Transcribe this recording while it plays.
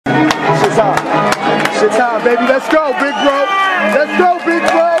Shit time, baby. Let's go, big bro. Let's go, big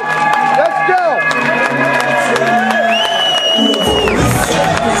bro. Let's go.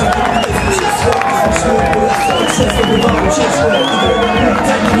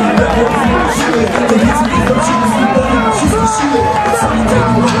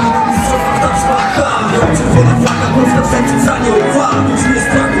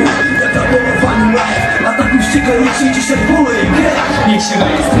 Niech się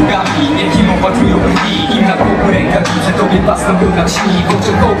leje strugami, niech im opatrują brwi. Im na głowu rękawice, tobie pasną był na śni. W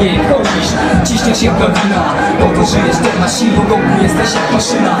oczach ogień chodzisz, ciśniesz jak lawina. Po to żyjesz teraz sił, bo gołku jesteś jak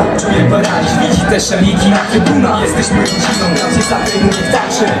maszyna. Czuję paraliż, widzi te szaliki na trybunach. Jesteśmy rodziną, gram się zagraj, mówię w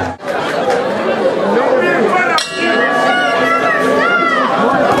tarczy.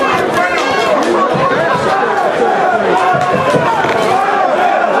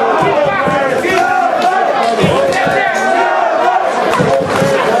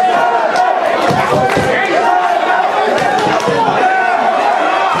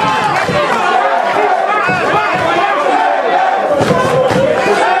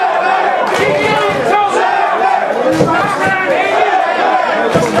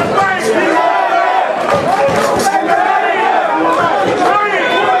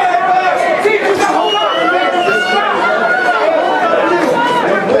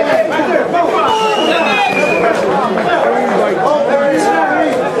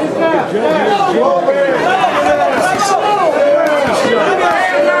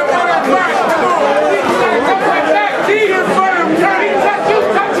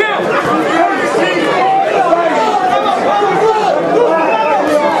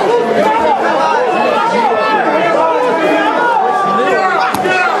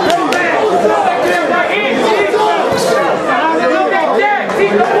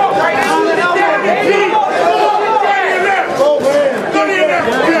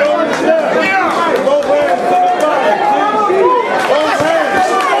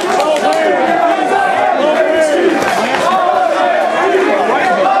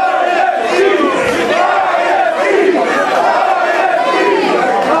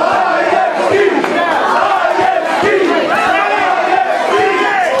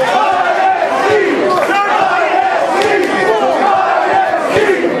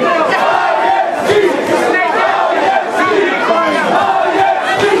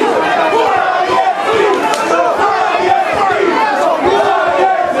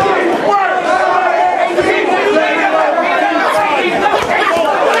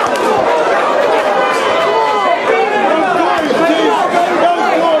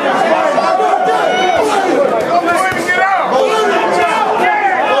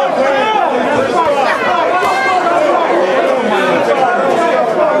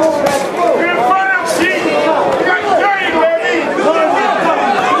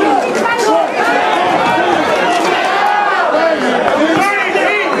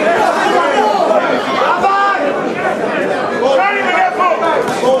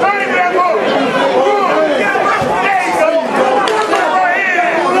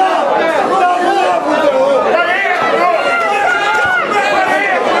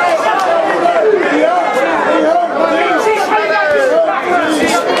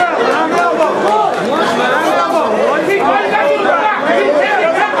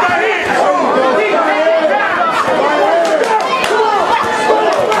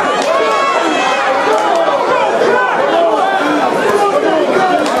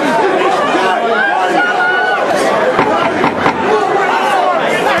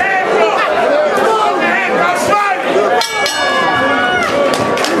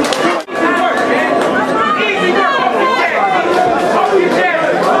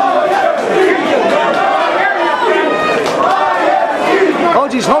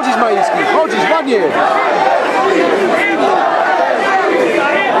 Chodzisz, Majewski, chodzisz, ładnie!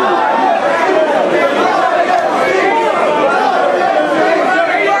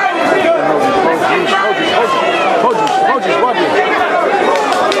 Chodzisz, ładnie!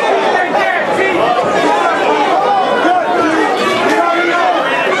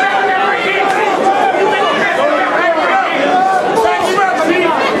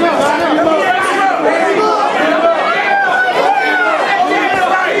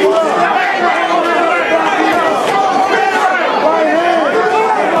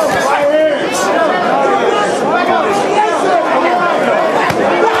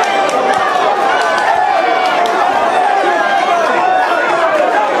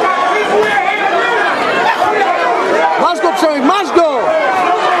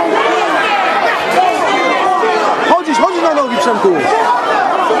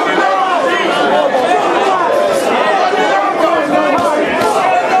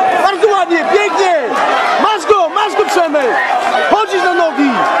 Przemek! Chodzisz na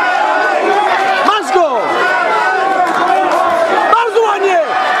nogi! Masz go! Bardzo ładnie!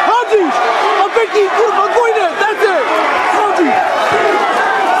 Chodzisz! Odpychnij, kurwa, podwójny! Tacy! Chodzisz!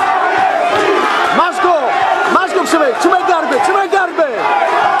 Masz go! Masz go, Przemek! Trzymaj garbę! Trzymaj garbę!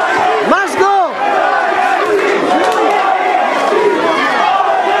 Masz go!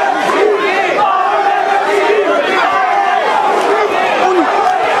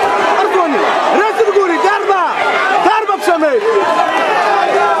 Ręce do góry! Garba! Garba, Przemek!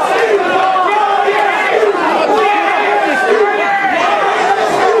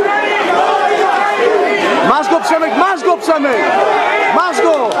 Masz go, Przemek! Masz go, Przemek! Masz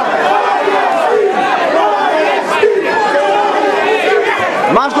go!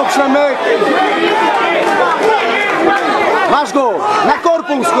 Masz go, Przemek! Masz go! Na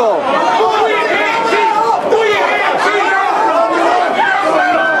korpus go!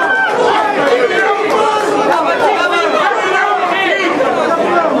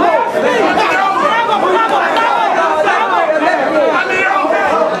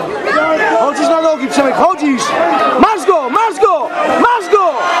 Chodzisz na nogi, Przemek, chodzisz! Masz go, masz go! Masz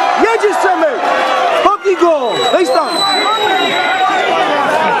go! Jedziesz, Przemek! Popnij go! Wejdź tam!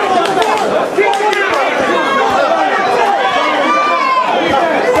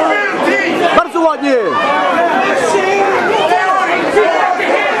 Bardzo ładnie!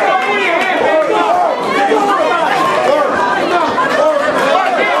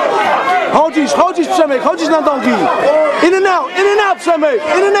 Chodzisz, chodzisz, Przemek, chodzisz na nogi! In and out, Przemek!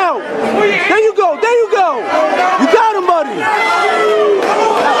 In and out! There you go, there you go! You got him, buddy!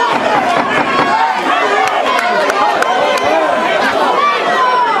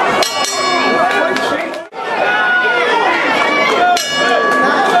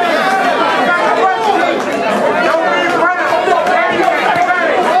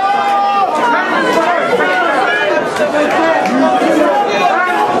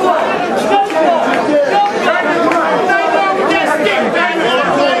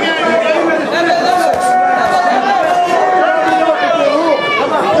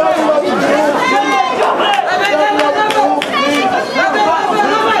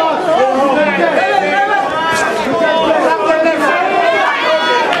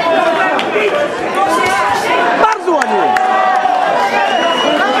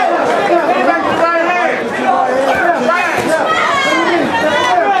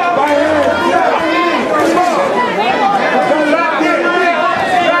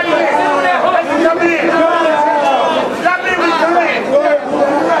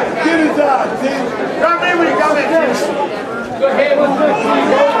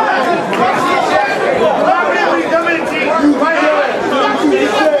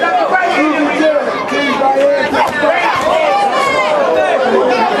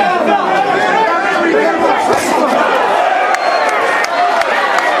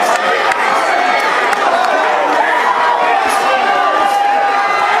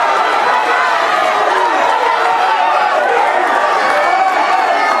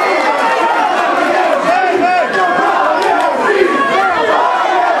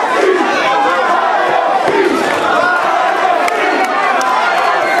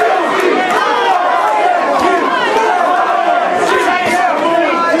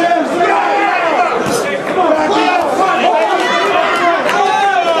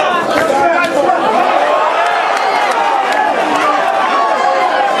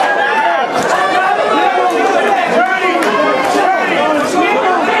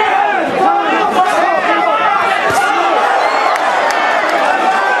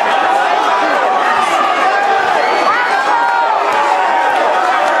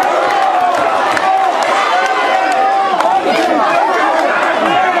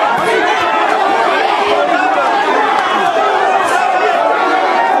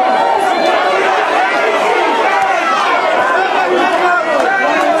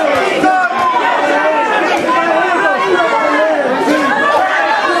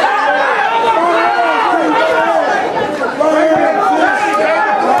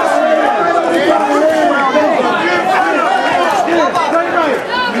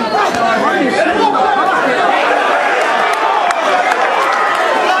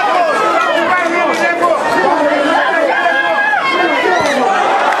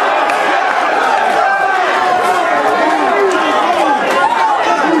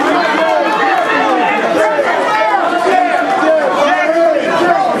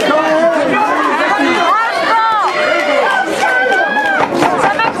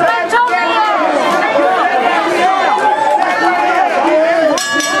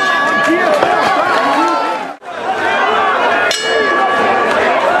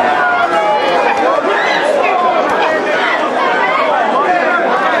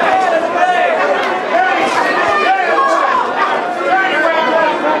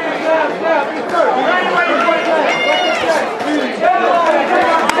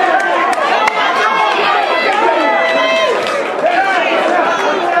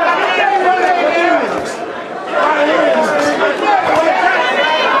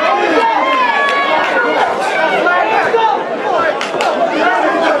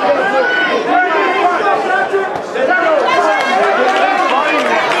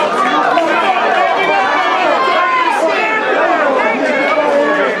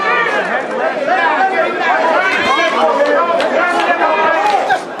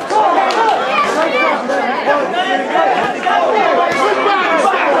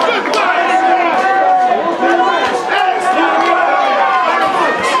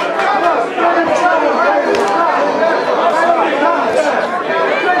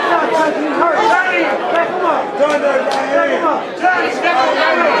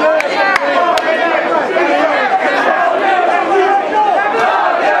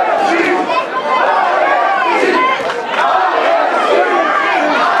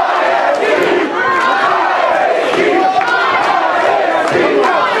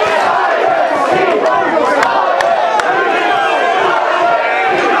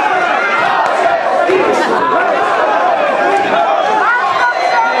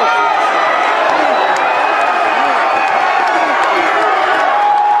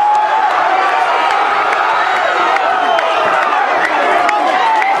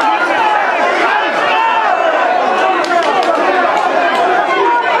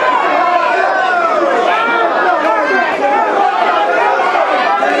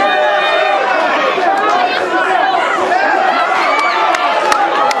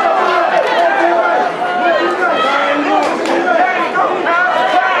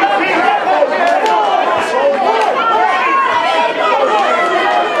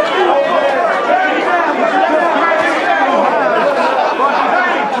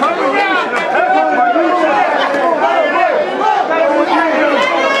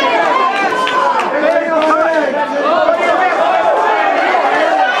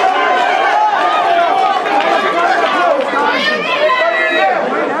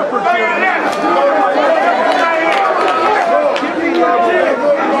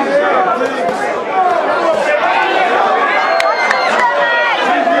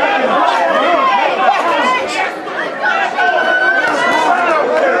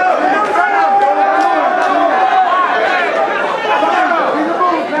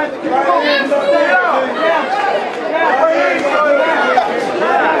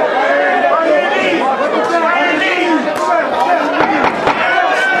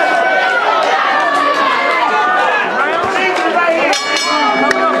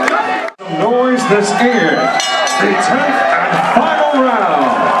 this is the 10th and final round.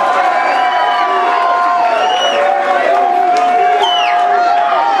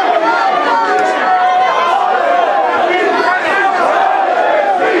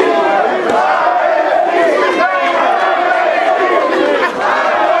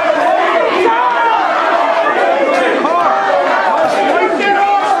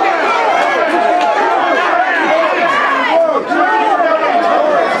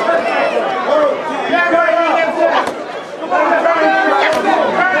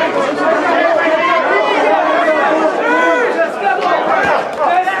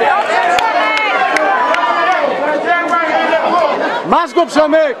 Masz go,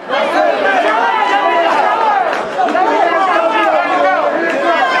 Przemek!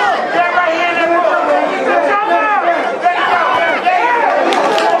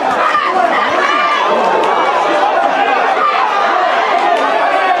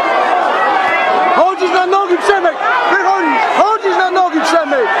 Chodzisz na nogi, Przemek! Wychodzisz! Chodzisz na nogi,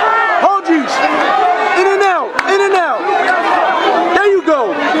 Przemek! Chodzisz! In and out! In and out! There you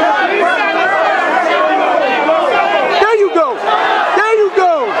go! There you go! There you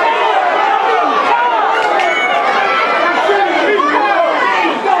go!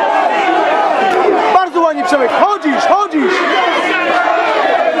 Bardzo ładnie, Przemek! Chodzisz! Chodzisz!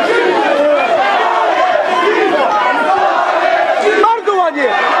 Bardzo ładnie!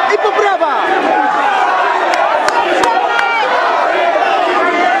 I poprawa!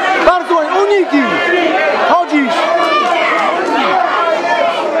 Bardzo ładnie! Uniki! Chodzisz!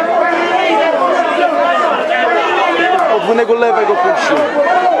 Podwójnego lewego puścił.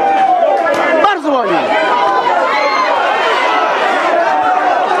 Bardzo ładnie.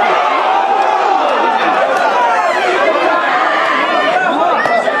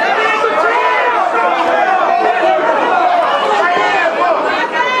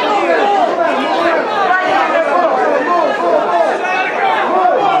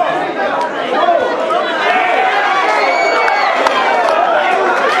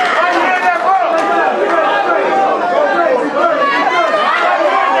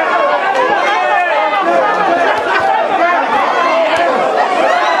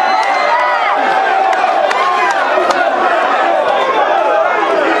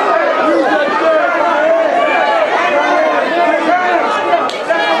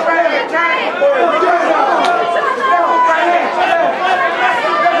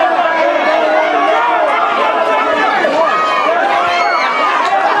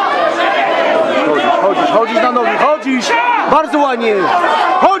 Chodzisz na nogi, chodzisz! Bardzo ładnie!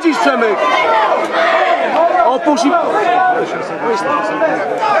 Chodzisz, Przemek! Opuść i...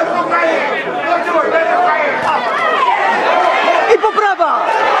 I poprawa!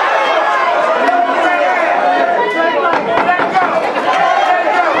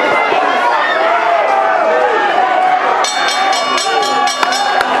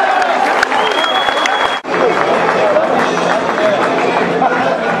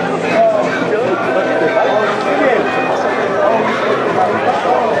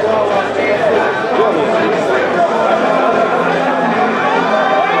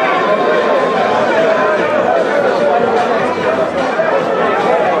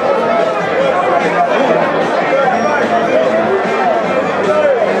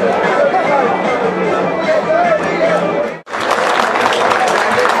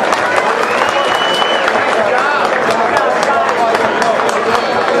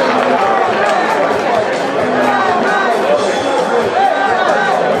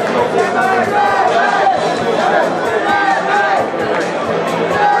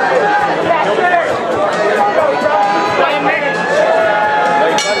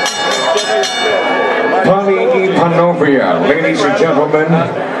 Ladies and gentlemen,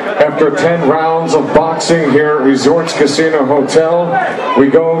 after 10 rounds of boxing here at Resorts Casino Hotel, we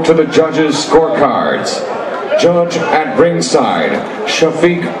go to the judges' scorecards. Judge at ringside,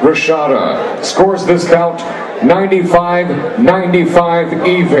 Shafiq Rashada, scores this bout 95-95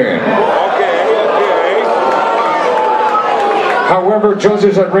 even. However,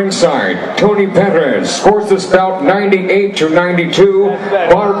 judges at ringside, Tony Perez scores this bout 98-92.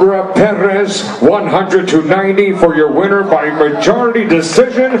 Barbara Perez 100-90 for your winner by majority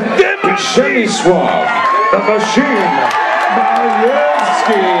decision. Przemysław, the Machine,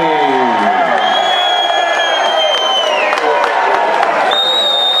 Majewski.